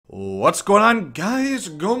What's going on, guys?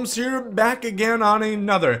 Gomes here, back again on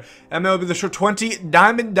another MLB The Show 20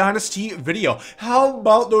 Diamond Dynasty video. How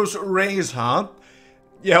about those Rays, huh?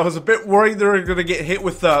 Yeah, I was a bit worried they were going to get hit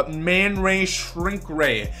with the Man Ray Shrink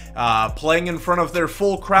Ray, playing in front of their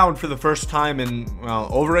full crowd for the first time in, well,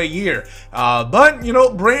 over a year. But, you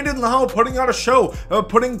know, Brandon Lau putting on a show,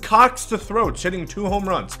 putting cocks to throats, hitting 2 home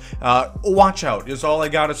runs. Watch out is all I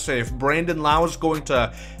gotta say. If Brandon Lau is going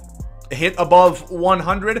to hit above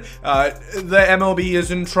 100, the MLB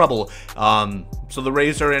is in trouble. So the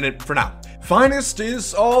Rays are in it for now. Finest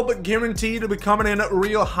is all but guaranteed to be coming in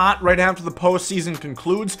real hot right after the postseason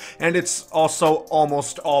concludes, and it's also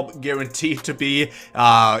almost all guaranteed to be,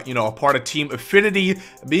 you know, a part of Team Affinity,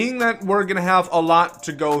 being that we're gonna have a lot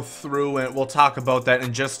to go through, and we'll talk about that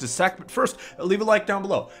in just a sec. But first, leave a like down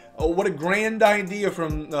below. Oh, what a grand idea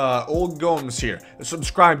from old Gomes here.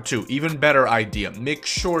 Subscribe to, even better idea. Make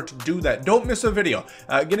sure to do that. Don't miss a video.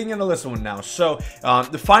 Getting into this one now. So,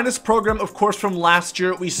 the finest program, of course, from last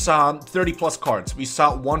year, we saw 30 plus cards. We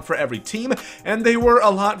saw one for every team, and they were a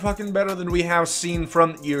lot fucking better than we have seen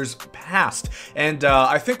from years past. And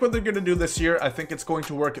I think what they're going to do this year, I think it's going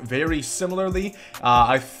to work very similarly.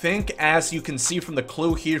 I think, as you can see from the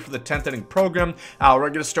clue here for the 10th inning program, we're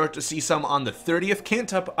going to start to see some on the 30th.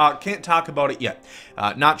 Can't talk about it yet.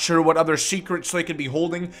 Not sure what other secrets they could be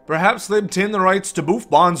holding. Perhaps they obtain the rights to Boof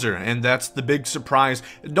Bonzer, and that's the big surprise.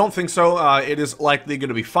 Don't think so. It is likely going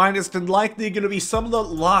to be finest, and likely going to be some of the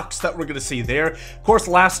locks that we're going to see there. Of course,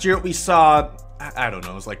 last year we saw, I don't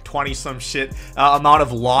know, it was like 20 some shit amount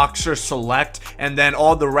of locks or select, and then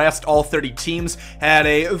all the rest, all 30 teams, had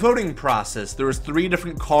a voting process. There was 3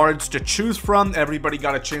 different cards to choose from. Everybody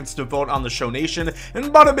got a chance to vote on the Show Nation, and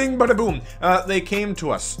bada bing, bada boom, they came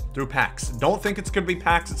to us through packs. Don't think it's gonna be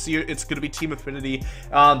packs, it's gonna be Team Affinity,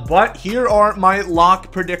 but here are my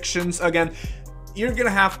lock predictions. Again, you're gonna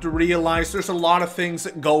have to realize there's a lot of things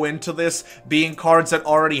that go into this, being cards that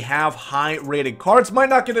already have high rated cards. Might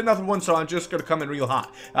not get another one, so I'm just gonna come in real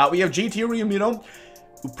hot. We have GT Realmuto,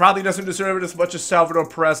 who probably doesn't deserve it as much as Salvador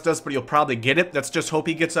Perez does, but he'll probably get it. Let's just hope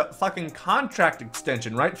he gets a fucking contract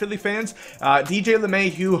extension, right, Philly fans? DJ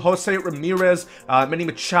LeMahieu, Jose Ramirez, Manny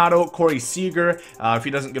Machado, Corey Seager. If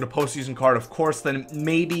he doesn't get a postseason card, of course, then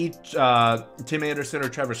maybe Tim Anderson or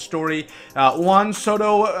Trevor Story. Juan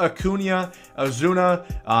Soto, Acuna,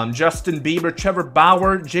 Ozuna, Justin Bieber, Trevor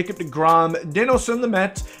Bauer, Jacob deGrom, Dinelson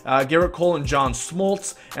Lamet, Garrett Cole, and John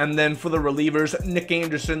Smoltz. And then for the relievers, Nick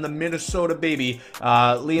Anderson, the Minnesota baby,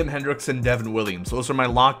 Liam Hendricks, and Devin Williams. Those are my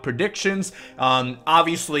lock predictions.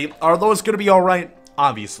 Obviously, are those going to be all right?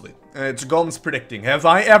 Obviously. It's Gomes predicting. Have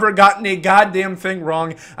I ever gotten a goddamn thing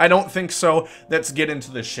wrong? I don't think so. Let's get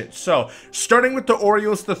into this shit. So, starting with the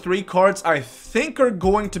Orioles, the 3 cards I think are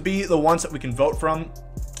going to be the ones that we can vote from.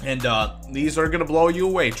 And these are going to blow you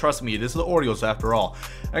away. Trust me, it is the Orioles after all.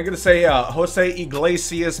 I'm going to say Jose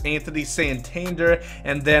Iglesias, Anthony Santander,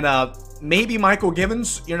 and then maybe Michael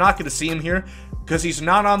Givens. You're not going to see him here because he's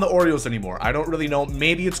not on the Orioles anymore. I don't really know.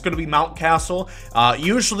 Maybe it's going to be Mountcastle.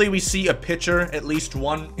 Usually we see a pitcher, at least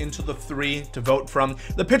one into the 3 to vote from.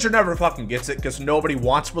 The pitcher never fucking gets it because nobody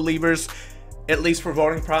wants relievers, at least for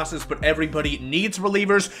voting process, but everybody needs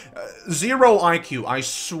relievers. 0 IQ, I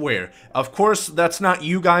swear. Of course, that's not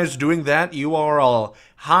you guys doing that. You are all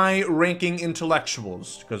high-ranking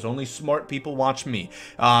intellectuals, because only smart people watch me.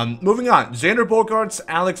 Moving on, Xander Bogaerts,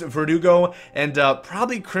 Alex Verdugo, and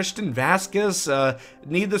probably Christian Vasquez.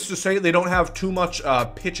 Needless to say, they don't have too much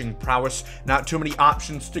pitching prowess, not too many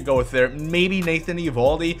options to go with there. Maybe Nathan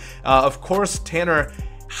Eovaldi. Of course, Tanner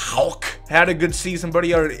Houck had a good season, but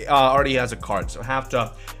he already has a card, so have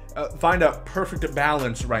to find a perfect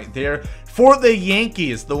balance right there. For the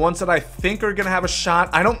Yankees, the ones that I think are going to have a shot,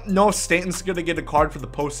 I don't know if Stanton's going to get a card for the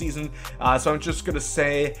postseason, so I'm just going to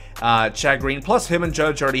say Chad Green. Plus, him and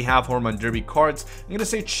Judge already have home run derby cards. I'm going to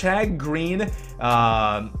say Chad Green,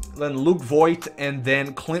 then Luke Voigt, and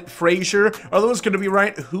then Clint Frazier. Are those going to be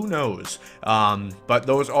right? Who knows? But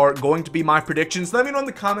those are going to be my predictions. Let me know in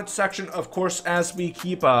the comments section, of course, as we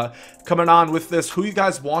keep coming on with this, who you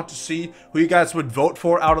guys want to see, who you guys would vote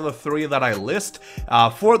for out of the 3 that I list.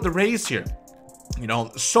 For the Rays here, you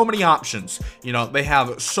know, so many options. You know, they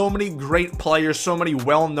have so many great players, so many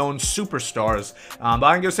well-known superstars. But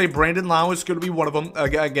I'm going to say Brandon Lau is going to be one of them.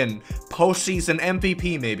 Again, postseason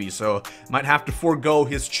MVP maybe, so might have to forego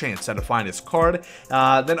his chance at a finest card.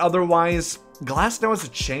 Then otherwise, Glasnow has a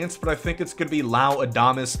chance, but I think it's going to be Lau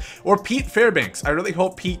Adames or Pete Fairbanks. I really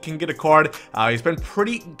hope Pete can get a card. He's been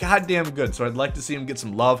pretty goddamn good, so I'd like to see him get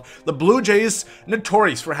some love. The Blue Jays,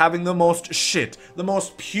 notorious for having the most shit, the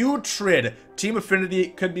most putrid Team Affinity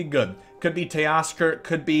could be good. Could be Teoscar,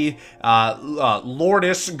 could be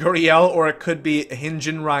Lourdes Gurriel, or it could be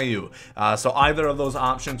Hyunjin Ryu. So either of those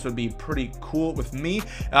options would be pretty cool with me.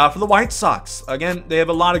 For the White Sox, again, they have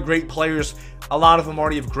a lot of great players. A lot of them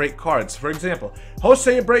already have great cards. For example,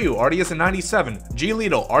 Jose Abreu already has a 97.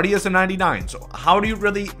 Giolito already has a 99. So how do you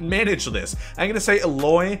really manage this? I'm going to say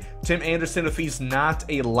Eloy, Tim Anderson if he's not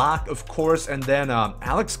a lock, of course, and then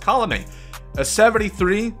Alex Colome, a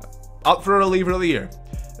 73, up for a reliever of the year.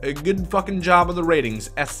 A good fucking job of the ratings,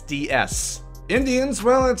 SDS. Indians,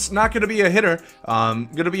 well, it's not going to be a hitter.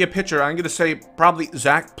 Going to be a pitcher. I'm going to say probably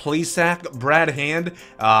Zach Plesac, Brad Hand,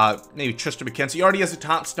 maybe Tristan McKenzie. He already has a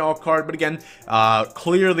top style card, but again,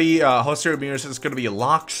 clearly Jose Ramirez is going to be a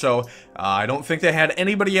lock, so I don't think they had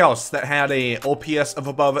anybody else that had a OPS of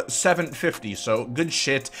above 750, so good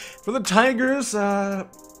shit. For the Tigers,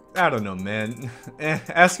 I don't know, man.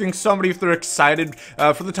 Asking somebody if they're excited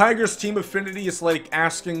for the Tigers, Team Affinity is like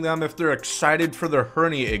asking them if they're excited for their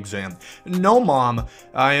hernia exam. No, Mom,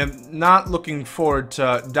 I am not looking forward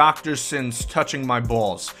to Dr. Sins touching my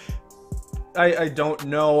balls. I don't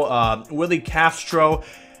know. Willie Castro,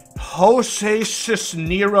 Jose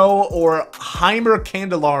Cisnero, or Heimer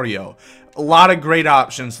Candelario. A lot of great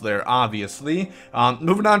options there, obviously.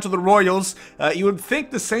 Moving on to the Royals, you would think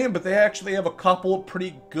the same, but they actually have a couple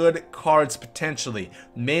pretty good cards potentially.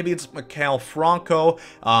 Maybe it's Mikael Franco,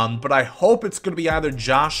 but I hope it's going to be either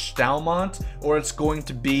Josh Stalmont or it's going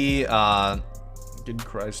to be good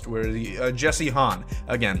Christ, where the Jesse Hahn.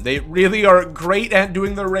 Again, they really are great at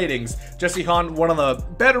doing their ratings. Jesse Hahn, one of the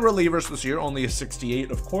better relievers this year, only a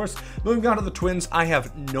 68, of course. Moving on to the Twins, I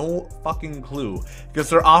have no fucking clue,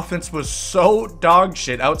 because their offense was so dog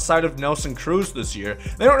shit outside of Nelson Cruz this year.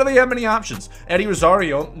 They don't really have many options. Eddie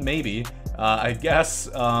Rosario, maybe. I guess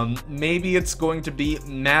maybe it's going to be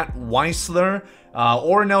Matt Weissler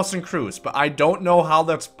or Nelson Cruz, but I don't know how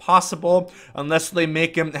that's possible unless they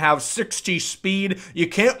make him have 60 speed. You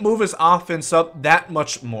can't move his offense up that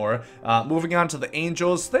much more. Moving on to the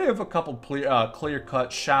Angels, they have a couple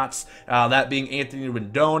clear-cut shots, that being Anthony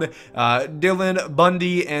Rendon, Dylan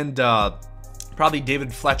Bundy, and probably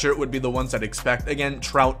David Fletcher would be the ones I'd expect. Again,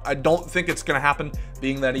 Trout, I don't think it's going to happen,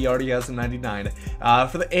 being that he already has a 99.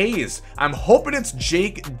 For the A's, I'm hoping it's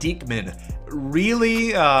Jake Diekman.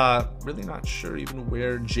 Really not sure even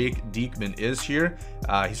where Jake Diekman is here.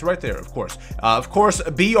 He's right there, of course. Of course,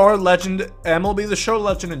 BR Legend, MLB The Show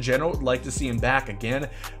Legend in general, would like to see him back again.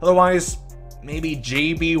 Otherwise, maybe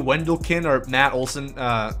JB Wendelken or Matt Olson.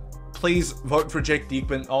 Please vote for Jake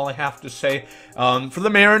Diekman, all I have to say. For the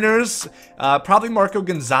Mariners, probably Marco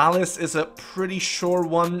Gonzalez is a pretty sure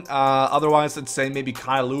one. Otherwise, I'd say maybe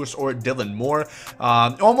Kyle Lewis or Dylan Moore.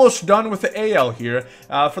 Almost done with the AL here.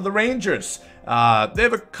 For the Rangers, they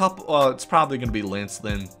have a couple, it's probably going to be Lance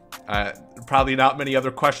Lynn. Probably not many other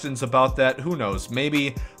questions about that. Who knows?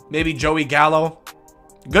 Maybe Joey Gallo.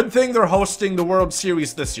 Good thing they're hosting the World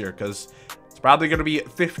Series this year, because it's probably going to be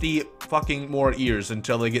 50 fucking more years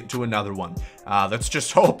until they get to another one. Let's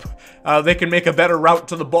just hope they can make a better route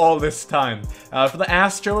to the ball this time. For the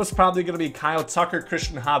Astros, probably going to be Kyle Tucker,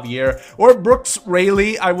 Christian Javier, or Brooks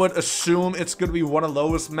Raley. I would assume it's going to be one of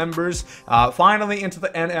those members. Finally, into the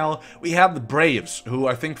NL, we have the Braves, who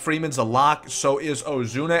I think Freeman's a lock, so is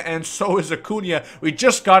Ozuna, and so is Acuna. We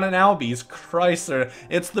just got an Albies. Chrysler.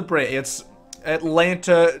 It's the Braves. It's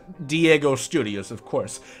Atlanta Diego Studios, of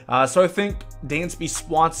course. So I think Dansby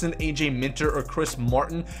Swanson, AJ Minter, or Chris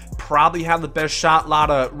Martin probably have the best shot. A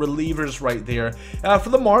lot of relievers right there. For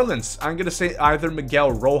the Marlins, I'm going to say either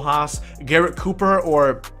Miguel Rojas, Garrett Cooper,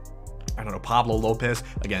 or I don't know, Pablo Lopez.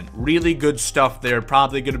 Again, really good stuff there.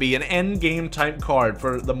 Probably going to be an end game type card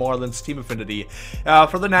for the Marlins Team Affinity.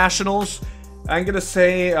 For the Nationals, I'm going to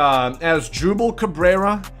say as Jubal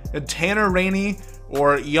Cabrera and Tanner Rainey,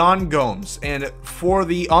 or Yan Gomes. And for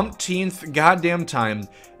the umpteenth goddamn time,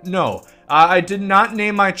 no, I did not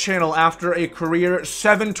name my channel after a career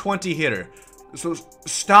 720 hitter. So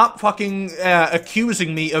stop fucking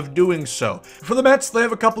accusing me of doing so. For the Mets, they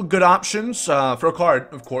have a couple good options for a card,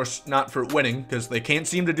 of course, not for winning, because they can't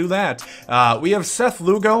seem to do that. We have Seth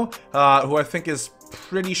Lugo, who I think is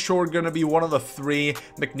pretty sure going to be one of the three.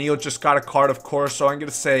 McNeil just got a card, of course, so I'm going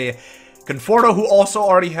to say Conforto, who also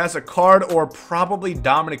already has a card, or probably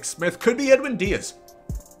Dominic Smith. Could be Edwin Diaz.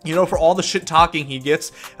 You know, for all the shit talking he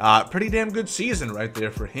gets, pretty damn good season right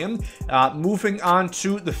there for him. Moving on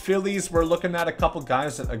to the Phillies, we're looking at a couple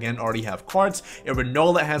guys that, again, already have cards.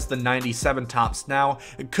 Ivanola has the 97 tops now.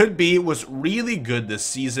 It could be, was really good this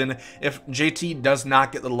season. If JT does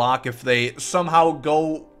not get the lock, if they somehow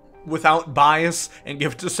go without bias and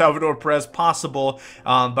give it to Salvador Perez possible,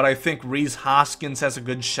 but I think Rhys Hoskins has a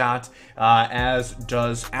good shot, as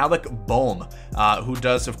does Alec Bohm, who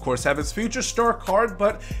does, of course, have his future star card,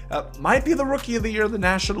 but might be the Rookie of the Year of the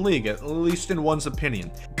National League, at least in one's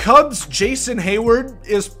opinion. Cubs, Jason Hayward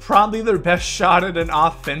is probably their best shot at an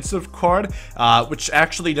offensive card, which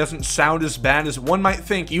actually doesn't sound as bad as one might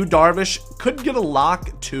think. Yu Darvish could get a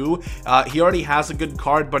lock too. He already has a good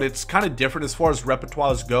card, but it's kind of different as far as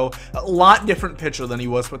repertoires go. A lot different pitcher than he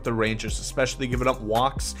was with the Rangers, especially giving up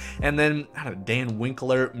walks. And then, I don't know, Dan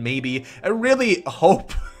Winkler, maybe. I really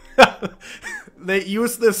hope they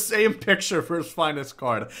use this same picture for his finest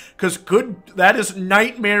card, because that is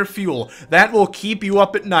nightmare fuel. That will keep you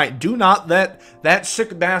up at night. Do not let that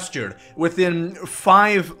sick bastard within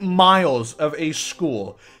 5 miles of a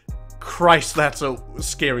school. Christ, that's a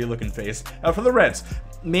scary looking face. For the Reds,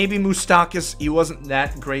 maybe Moustakas. He wasn't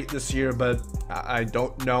that great this year, but I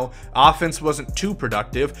don't know. Offense wasn't too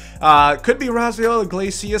productive. Could be Raziel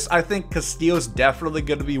Iglesias. I think Castillo's definitely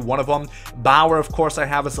going to be one of them. Bauer, of course, I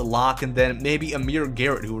have as a lock, and then maybe Amir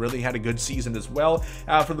Garrett, who really had a good season as well.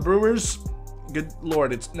 For the Brewers, good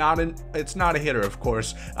lord, it's not a hitter, of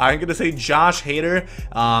course. I'm going to say Josh Hader,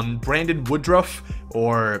 Brandon Woodruff,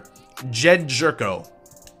 or Jed Jerko.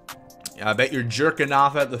 I bet you're jerking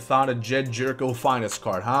off at the thought of Jed Jerko finest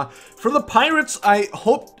card, huh? For the Pirates, I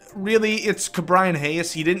hope really it's Cabrian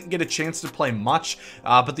Hayes. He didn't get a chance to play much,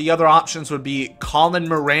 but the other options would be Colin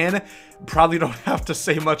Moran. Probably don't have to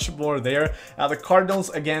say much more there. The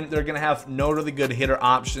Cardinals, again, they're going to have no really good hitter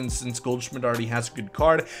options since Goldschmidt already has a good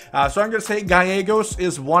card. So I'm going to say Gallegos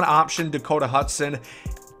is one option, Dakota Hudson,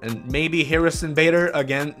 and maybe Harrison Bader.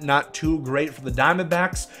 Again, not too great for the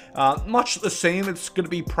Diamondbacks. Much the same. It's going to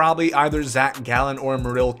be probably either Zach Gallen or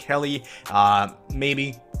Merrill Kelly.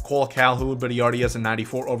 Maybe Cole Calhoun, but he already has a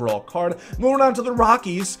 94 overall card. Moving on to the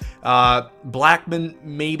Rockies. Blackman,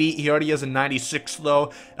 maybe. He already has a 96,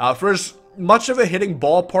 though. For his much of a hitting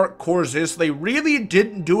ballpark Coors is, they really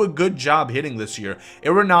didn't do a good job hitting this year.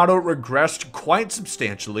 Arenado regressed quite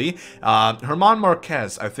substantially. Herman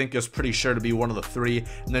Marquez, I think, is pretty sure to be one of the 3.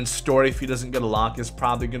 And then Story, if he doesn't get a lock, is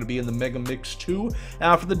probably going to be in the mega mix too.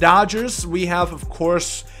 For the Dodgers, we have, of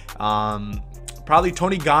course, probably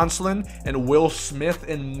Tony Gonsolin and Will Smith,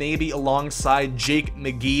 and maybe alongside Jake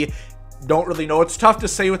McGee. Don't really know. It's tough to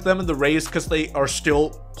say with them in the Rays because they are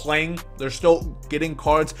still playing. They're still getting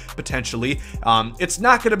cards, potentially. It's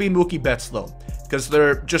not going to be Mookie Betts, though, because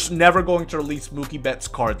they're just never going to release Mookie Betts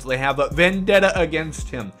cards. They have a vendetta against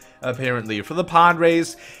him, apparently. For the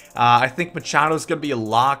Padres, I think Machado's going to be a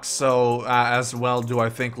lock, so as well do I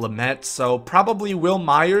think Lamet. So probably Will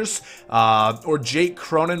Myers, or Jake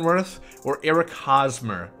Cronenworth, or Eric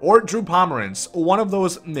Hosmer, or Drew Pomeranz. One of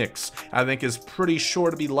those mix, I think, is pretty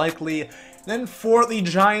sure to be likely. Then for the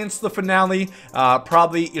Giants, the finale,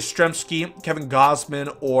 probably Yastrzemski, Kevin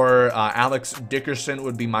Gausman, or Alex Dickerson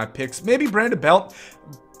would be my picks. Maybe Brandon Belt,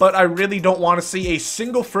 but I really don't want to see a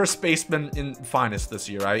single first baseman in finest this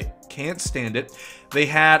year. I can't stand it. They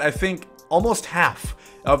had, I think, almost half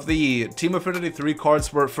of the Team Affinity 3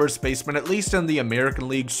 cards were first baseman, at least in the American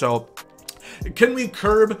League, so can we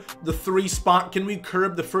curb the 3 spot? Can we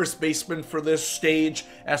curb the first baseman for this stage?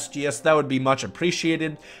 SGS, that would be much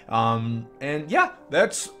appreciated. And yeah,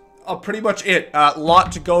 that's pretty much it.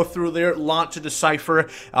 Lot to go through there, lot to decipher.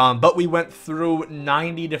 But we went through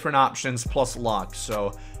 90 different options plus locks.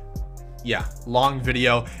 So yeah, long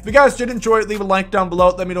video. If you guys did enjoy it, leave a like down below.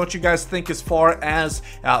 Let me know what you guys think as far as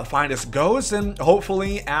finest goes. And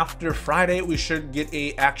hopefully after Friday, we should get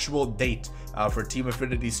a actual date for Team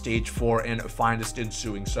Affinity Stage 4 and finest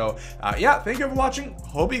ensuing. So yeah, thank you for watching.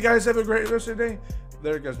 Hope you guys have a great rest of your day.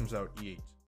 There, Gomes out. Yeet.